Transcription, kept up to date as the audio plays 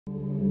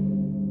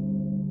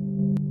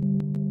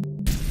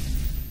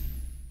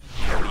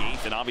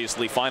9th, and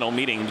obviously final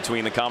meeting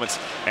between the Comets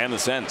and the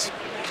Sens.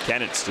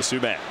 Comets to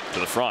Subban to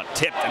the front,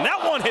 tipped, and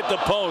that one hit the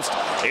post.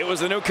 It was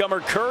the newcomer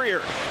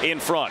Courier in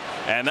front,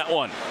 and that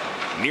one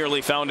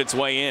nearly found its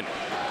way in.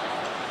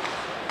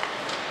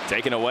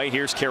 Taken away,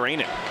 here's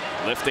Karainen.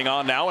 Lifting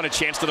on now, and a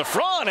chance to the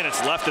front, and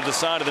it's left at the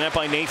side of the net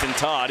by Nathan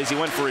Todd as he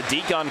went for a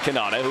deke on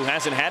Kanata, who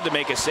hasn't had to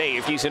make a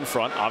save. He's in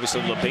front.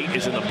 Obviously, LeBate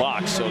is in the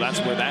box, so that's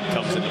where that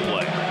comes into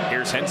play.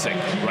 Here's Hensing,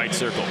 right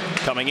circle,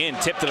 coming in,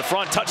 tipped to the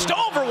front, touched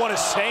over. What a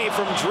save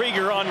from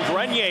Drieger on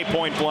Grenier,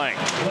 point blank.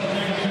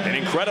 An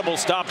incredible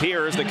stop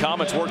here as the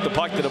Comets work the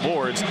puck to the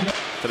boards.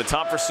 To the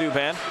top for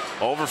Subban,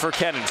 over for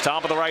Kennings,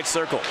 top of the right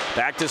circle.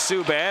 Back to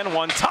Subban,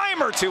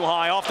 one-timer too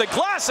high, off the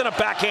glass and a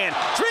backhand.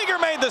 Drieger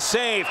made the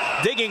save.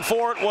 Digging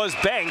for it was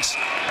Banks.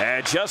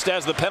 And just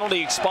as the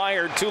penalty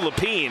expired to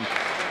Lepine,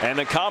 and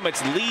the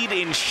Comets lead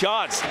in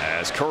shots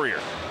as Courier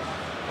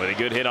with a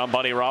good hit on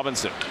Buddy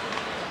Robinson.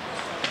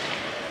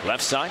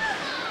 Left side,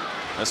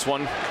 this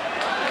one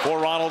for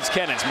Ronald's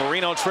Kennings.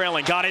 Marino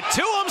trailing, got it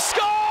to him,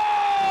 score!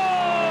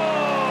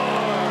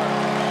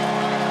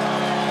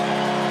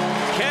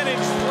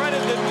 Kennings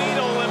threaded the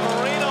needle, and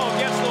Marino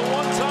gets the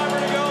one-timer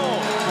to go.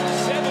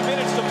 7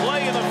 minutes to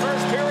play in the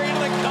first period,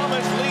 and the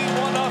Comets lead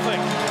 1-0.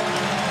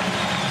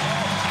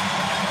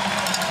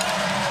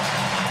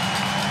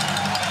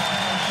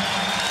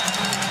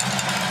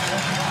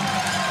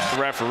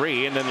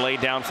 Referee, and then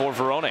laid down for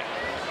Verone.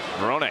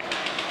 Verone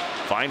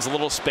finds a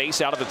little space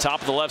out at the top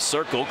of the left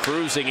circle,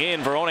 cruising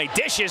in. Verone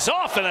dishes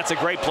off, and that's a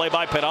great play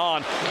by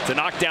Pedon to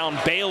knock down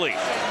Bailey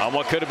on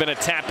what could have been a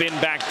tap-in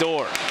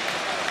backdoor.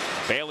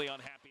 Bailey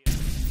unhappy.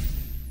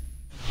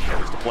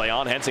 There's the play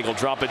on. Hensing will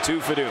drop it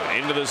to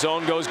Fedun. Into the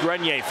zone goes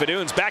Grenier.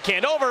 Fedun's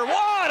backhand over.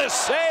 What a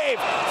save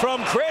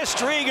from Chris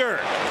Drieger.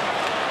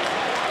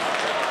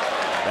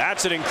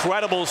 That's an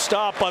incredible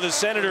stop by the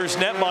Senators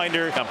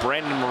netminder,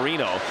 Brandon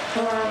Marino.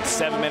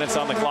 7 minutes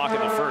on the clock in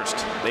the first.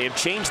 They have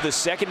changed the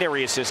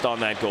secondary assist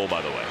on that goal,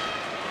 by the way.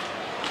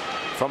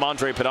 From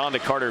Andre Pedon to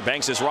Carter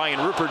Banks as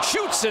Ryan Rupert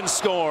shoots and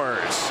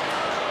scores.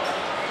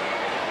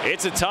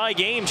 It's a tie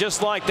game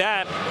just like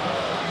that.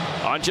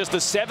 On just the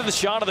 7th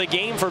shot of the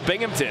game for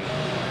Binghamton.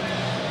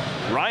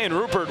 Ryan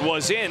Rupert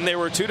was in. There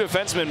were two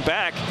defensemen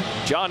back.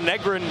 John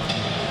Negrin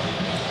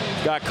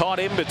got caught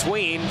in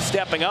between,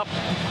 stepping up.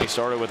 They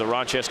started with the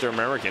Rochester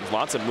Americans.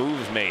 Lots of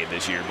moves made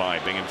this year by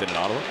Binghamton and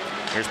Ottawa.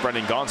 Here's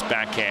Brendan Gaunt's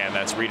backhand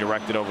that's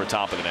redirected over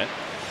top of the net.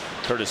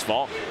 Curtis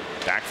Falk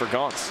back for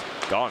Gaunts.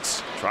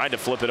 Gaunts tried to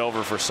flip it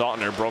over for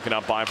Sautner, broken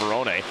up by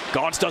Verone.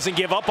 Gaunts doesn't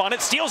give up on it,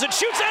 steals it,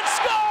 shoots and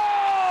scores!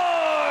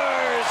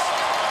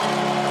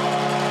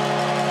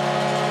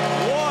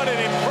 What an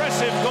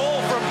impressive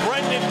goal from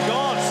Brendan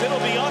Gaunts. It'll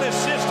be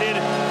unassisted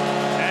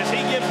as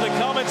he gives the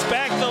Comets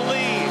back the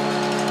lead.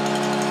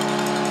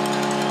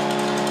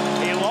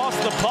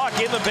 The puck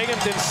in the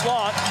Binghamton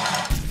slot.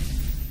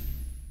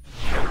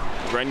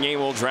 Grenier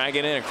will drag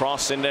it in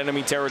across into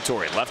enemy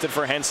territory. Left it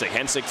for Hensing.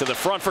 Hensing to the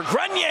front for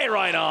Grenier,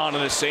 right on,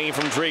 and a save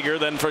from Drieger.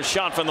 Then for a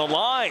shot from the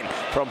line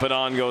from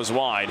Pedon goes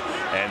wide,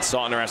 and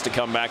Sautner has to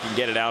come back and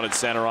get it out at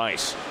center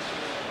ice.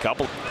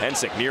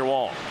 Hensing near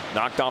wall,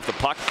 knocked off the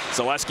puck.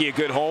 Zaleski a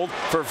good hold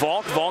for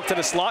Volk. Volk to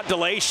the slot,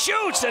 delay,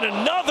 shoots, and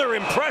another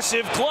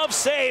impressive glove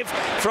save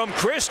from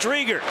Chris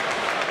Drieger.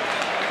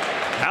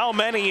 How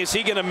many is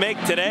he going to make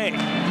today?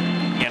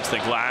 Against the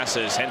glass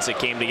as Hensing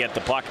came to get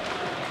the puck.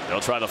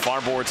 They'll try the far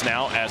boards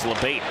now as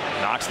LeBate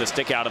knocks the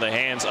stick out of the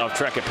hands of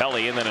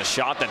Trecapelli, and then a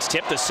shot that's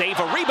tipped to save,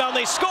 a rebound,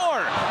 they score!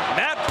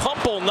 Matt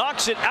Pumple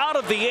knocks it out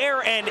of the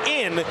air and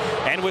in,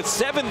 and with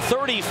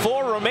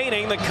 7:34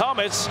 remaining, the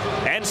Comets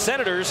and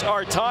Senators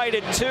are tied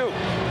at 2.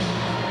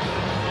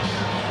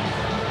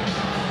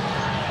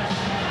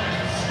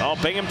 Well,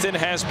 Binghamton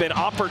has been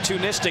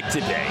opportunistic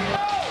today.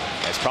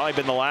 It's probably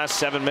been the last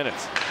 7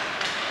 minutes.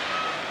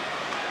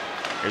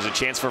 Here's a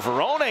chance for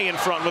Verone in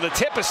front with a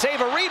tip, a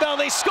save, a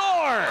rebound, they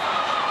score!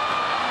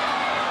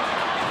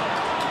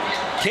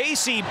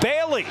 Casey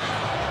Bailey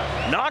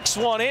knocks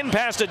one in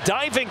past a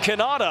diving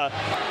Kanata.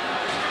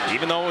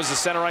 Even though it was the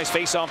center ice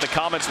faceoff, the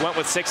Comets went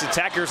with 6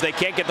 attackers. They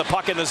can't get the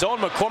puck in the zone.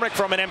 McCormick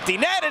from an empty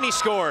net, and he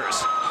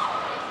scores.